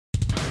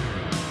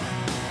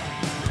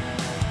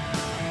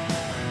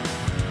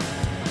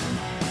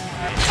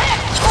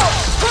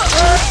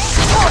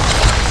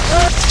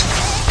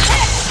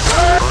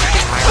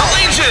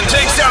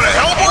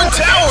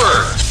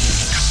tower!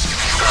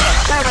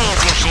 Let me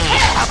see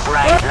a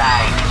bright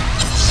light.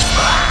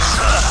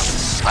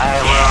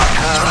 I will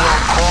turn your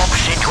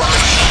corpse into a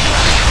machine.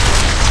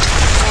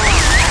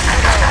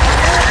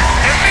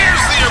 And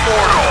there's the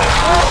immortal!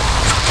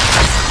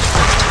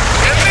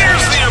 And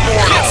there's the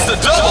immortal! It's the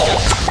double!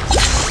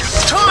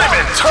 Time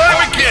and time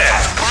again!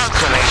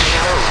 Calculating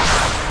move.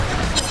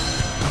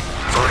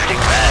 Boosting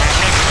back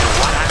next to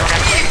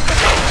 100.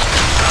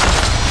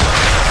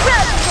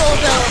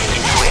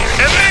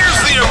 And there's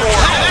the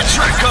immortal! That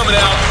trick coming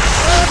out!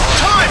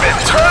 Time and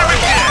time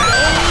again!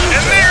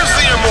 And there's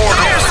the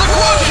immortal! There's the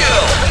quad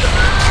kill!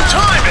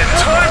 Time and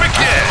time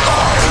again!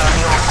 Turn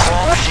your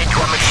corpse into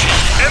a machine.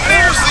 And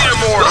there's the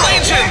immortal! The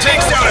Legion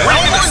takes down a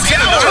Roman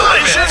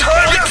Annihilation!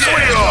 Yes,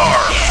 we are!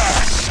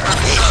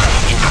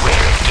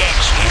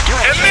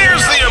 And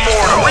there's the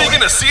immortal! Are you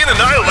gonna see an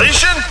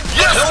Annihilation?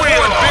 Yes, we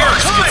are!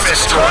 Time and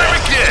time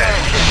again!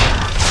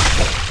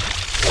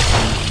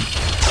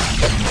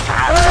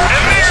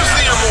 And there's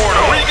the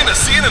immortal! Are you gonna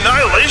see an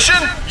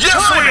Annihilation? Yes,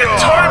 we are!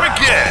 Time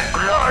again!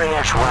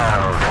 Glorious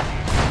world.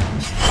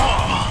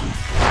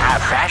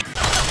 Fast.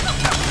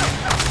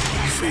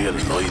 Feel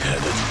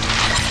lightheaded.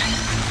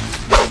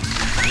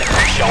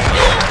 Show me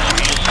your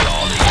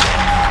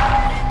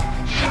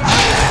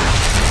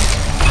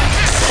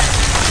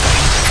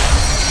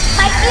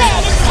My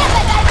blade is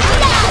covered by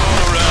blood!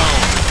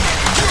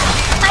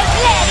 My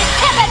blade is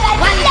covered by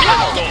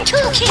blood! 2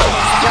 kills!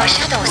 Your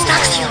shadow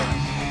stalks you.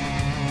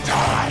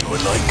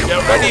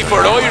 Get ready for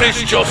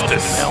Irish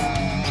justice.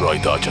 Try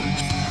dodging.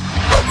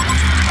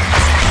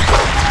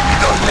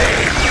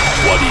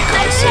 What are you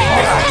gonna say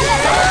now?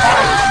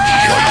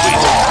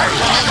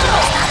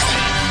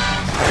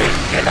 Bring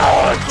it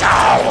all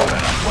down!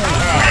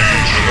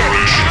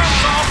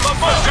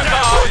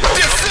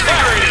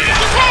 Disintegrated!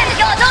 Defend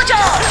your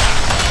dojo!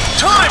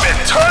 Time and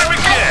time My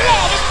again!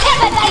 blade is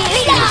covered by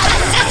leader!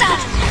 Assassin!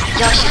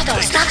 Your shadow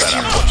stalks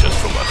you. Just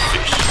from a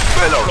fish.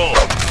 Better roll.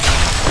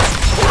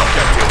 Look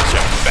at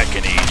yourself back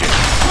in Egypt.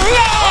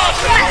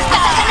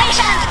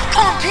 Assassination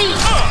complete!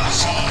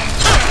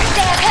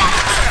 Their path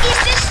is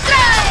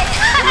destroyed!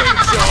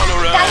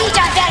 The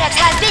Legion barracks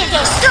has been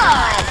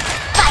destroyed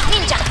by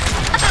ninja!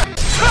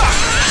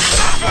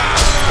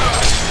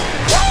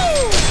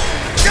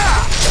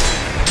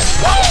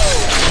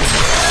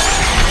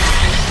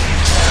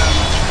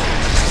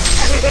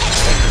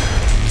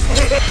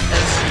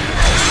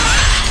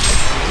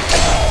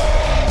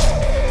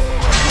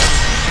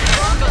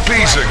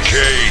 Piece of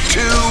cake,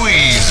 too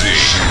easy.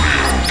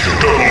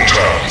 Double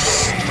tap.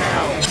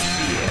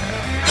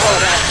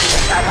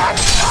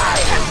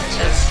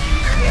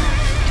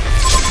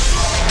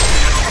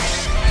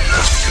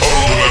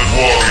 Ultimate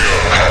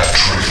warrior hat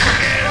trick.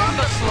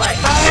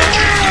 Quad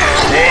kill.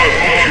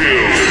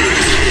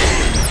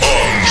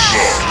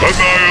 Onslaught.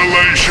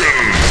 Annihilation.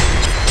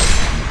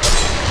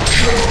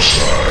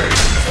 Genocide.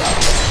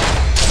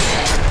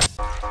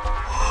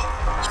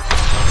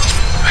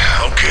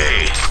 Okay,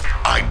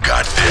 I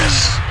got this.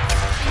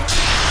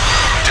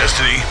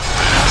 Destiny.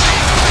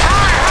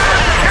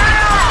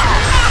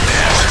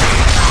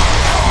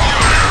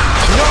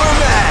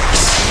 Normax!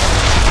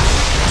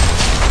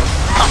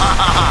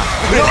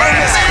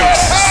 Normax!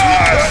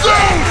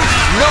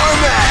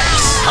 Normax!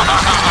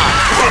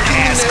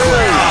 Ass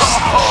close!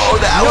 Oh,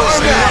 that was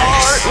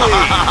nasty!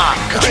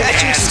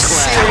 Catching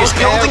serious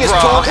building is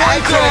pulling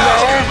aggro,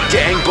 man!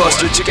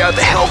 Gangbuster took out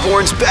the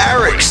Hellborn's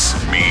barracks!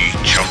 Me,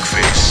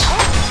 Chunkface.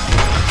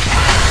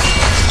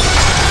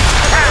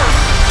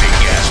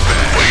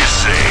 What do you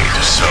say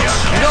to some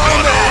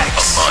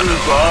Normax!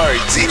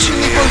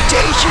 Bitchingly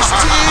bodacious,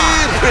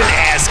 dude! What an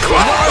ass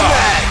clown!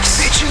 Normax!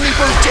 Bitchingly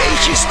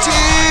bodacious,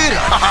 dude!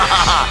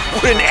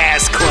 What an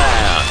ass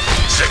clown!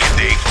 Second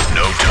date,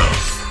 no tongue.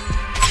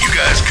 You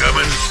guys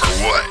coming or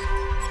what?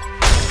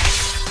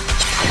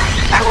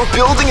 Our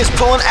building is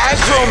pulling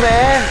aggro,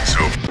 man!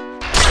 So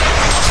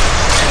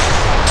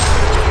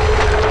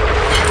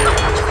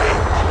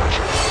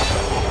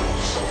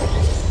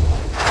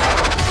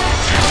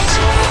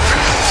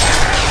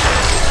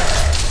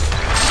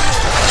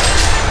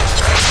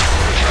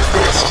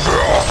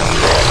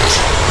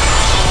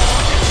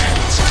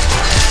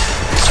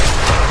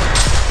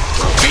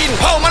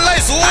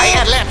ไอ้แอ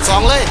ดแลด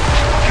2เลย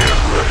get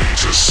ready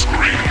to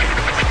scream.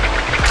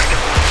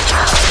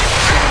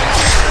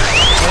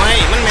 โอ้ย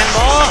มันแมนบ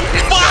อ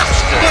บ้า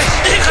เฮ้ย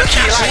ขับ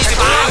ขี่ไล่สิ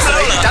บ้าเล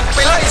ยจัดไป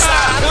เลยสา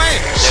เว้ย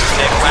เ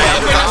ด็กๆไปเอา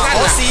ไปแล้วโ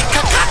อ้สี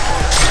คัก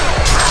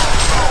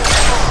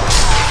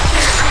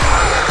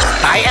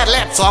ตายแอดแล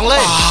ด2เล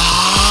ย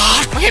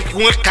เฮ็ด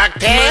หัวคัก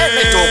แท้ไ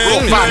ม่โจกโล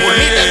กบ้านคน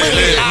นี้แต่มึง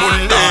นี่มุน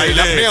ตายแ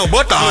ล้วแนวบ่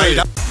ตายแ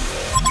ล้ว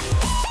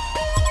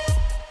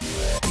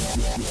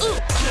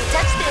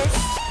Touch this.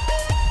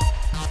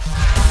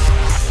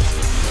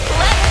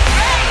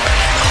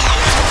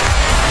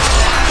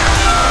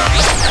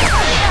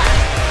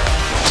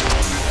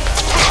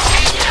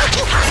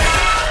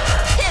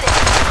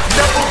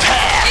 Double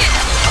tap. It's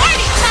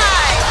party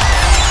time!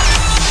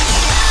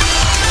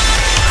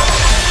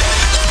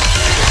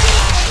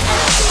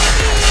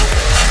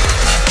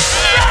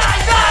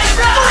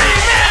 Freeze!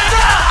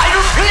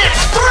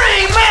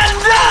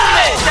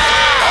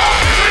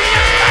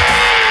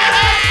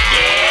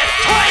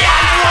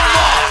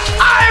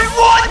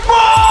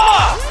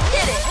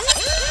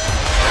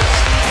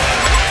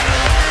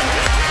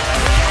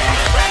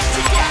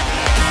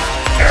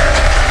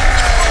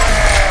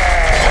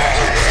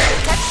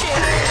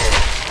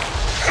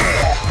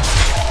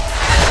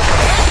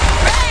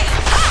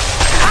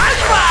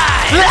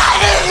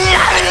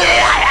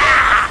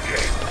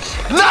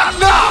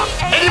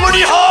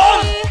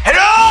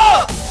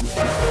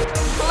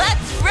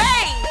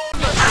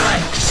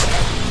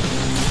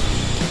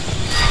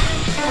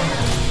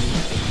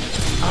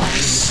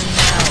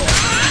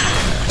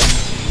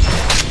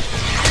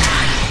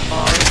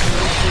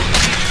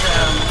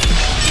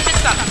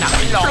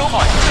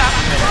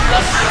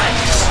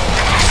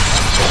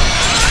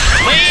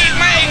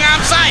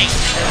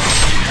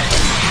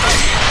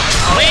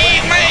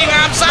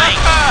 ไส้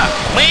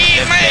มี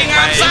ไม่ง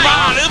ามไส้บ้า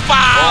หรือเป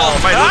ล่า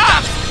ไม่รู้จั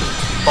ก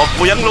ตบ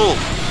กูยังลูก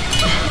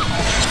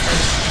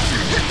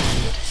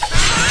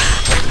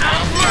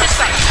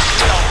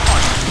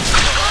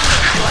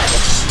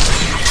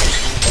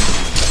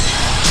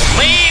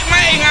มีไ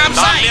ม่งาม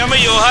ไส้เดี๋ยวไม่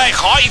อยู่ให้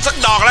ขออีกสัก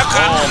ดอกแล้ว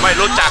กันไม่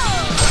รู้จัก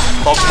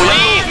ตบกูยัง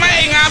ลูกไม่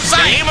งามไส้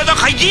นี่มันต้อง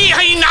ขยี้ใ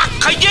ห้หนัก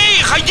ขยี้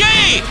ข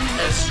ยี้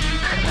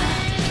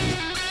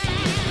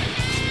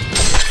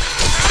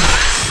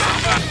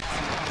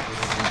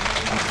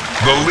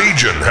The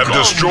Legion have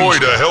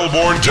destroyed a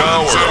Hellborn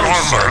tower.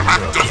 Armor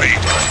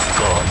activate.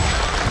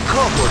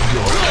 Cover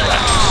your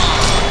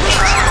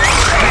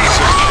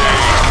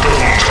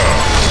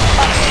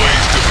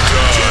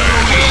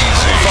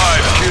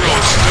 5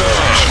 kills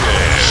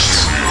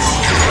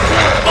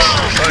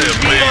I have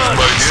made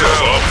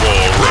myself up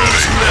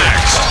already.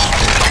 Next.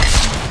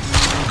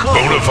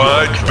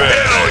 Bonafide bet.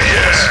 Hell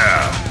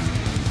yeah.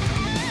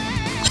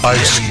 I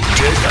see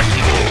dead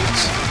animals.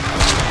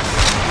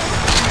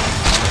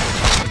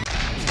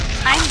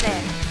 I'm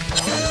there.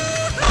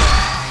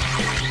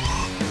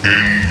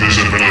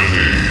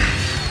 Invisibility.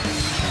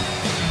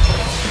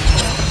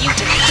 You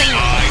just sing.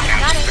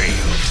 Got it.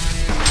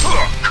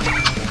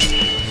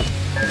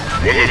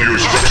 One of your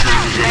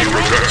structures is under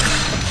attack.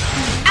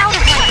 Out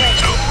of my way.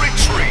 No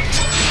retreat.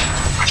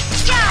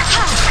 Yeah.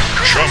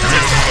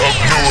 Champion of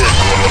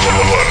Newerth.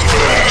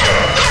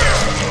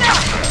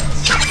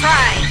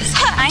 Surprise.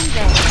 I'm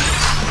there.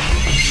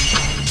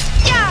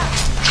 Yeah.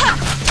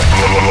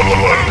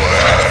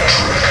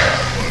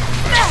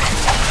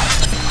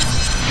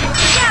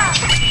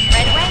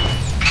 Right away.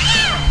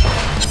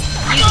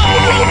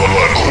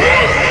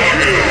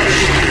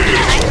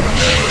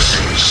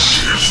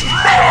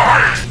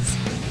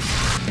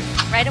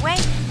 Right away.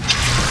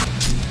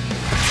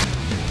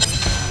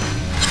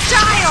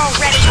 Die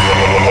already.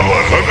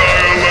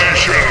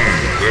 Annihilation.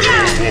 The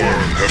Hellborn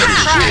have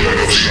destroyed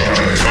a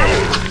siege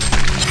tower.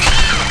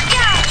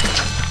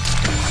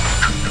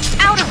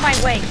 Out of my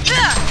way.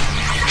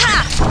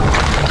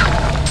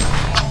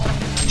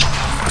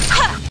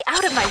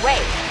 Out of my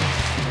way.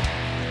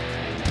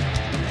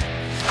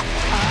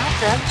 All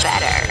the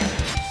better.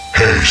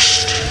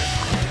 Haste.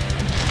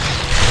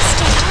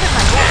 Stay out of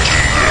my way.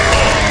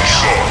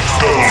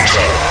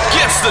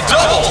 Gets the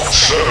double.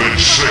 7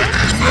 sick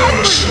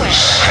nemesis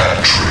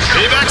hat-trick.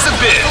 Payback's a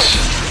bitch.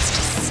 Just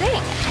to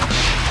sing.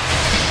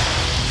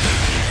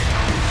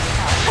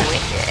 How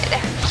wicked.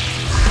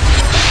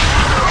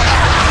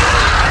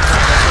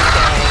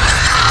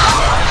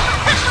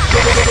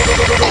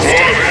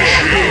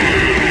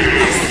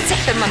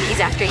 Take the monkeys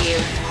after you.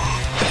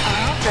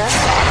 All the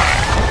better.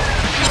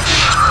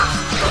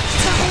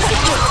 It's always a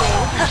good day.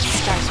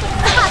 Starts with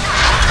me.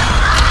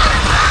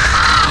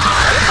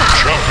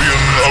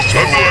 Champion of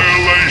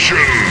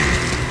Annihilation.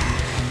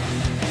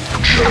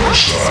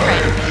 Genocide.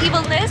 Spread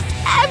evilness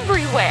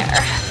everywhere.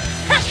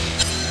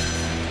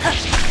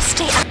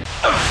 Stay up.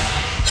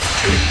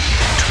 to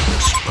the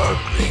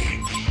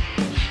sparkling.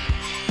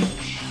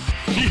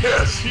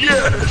 Yes,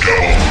 yes!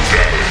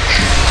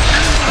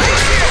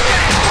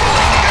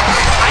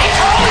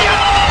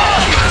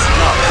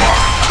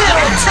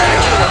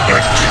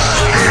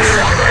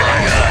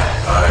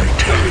 I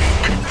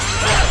take.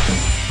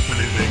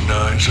 Anything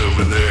nice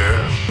over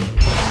there?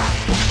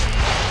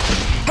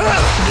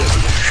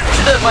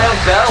 My own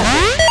battle.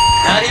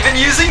 Not even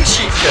using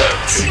cheat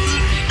codes.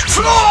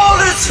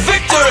 Flawless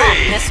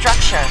victory! This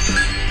structure.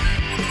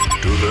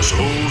 To the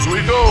souls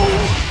we go.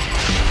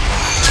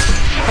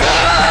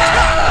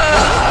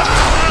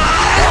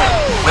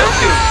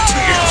 Welcome to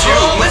your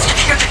tomb. Let's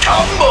get the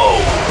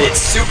combo.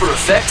 It's super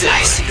effective.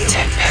 I see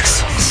 10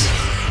 pixels.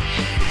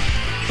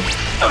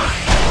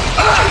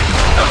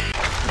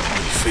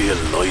 Feel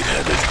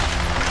lightheaded.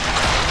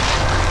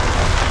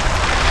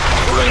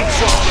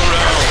 Drinks all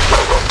around.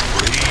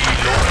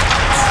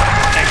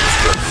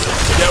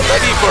 Get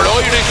ready for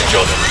Irish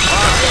justice.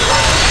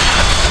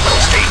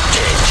 Stay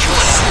dead, you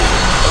fool.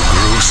 A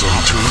gruesome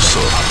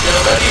twosome. Get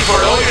ready for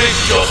Irish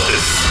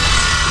justice.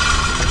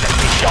 Let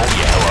me show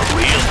you how a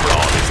real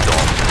brawl is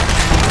done.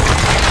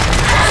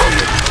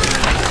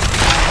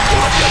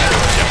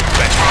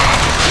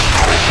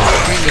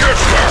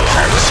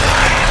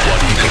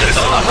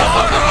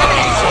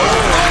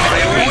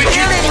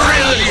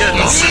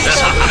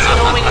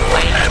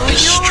 Have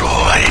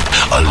destroyed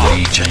a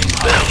Legion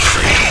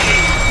belfry.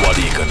 What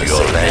are you gonna say?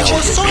 Your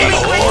legend is my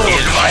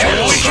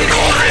wicked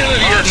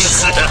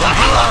brilliance.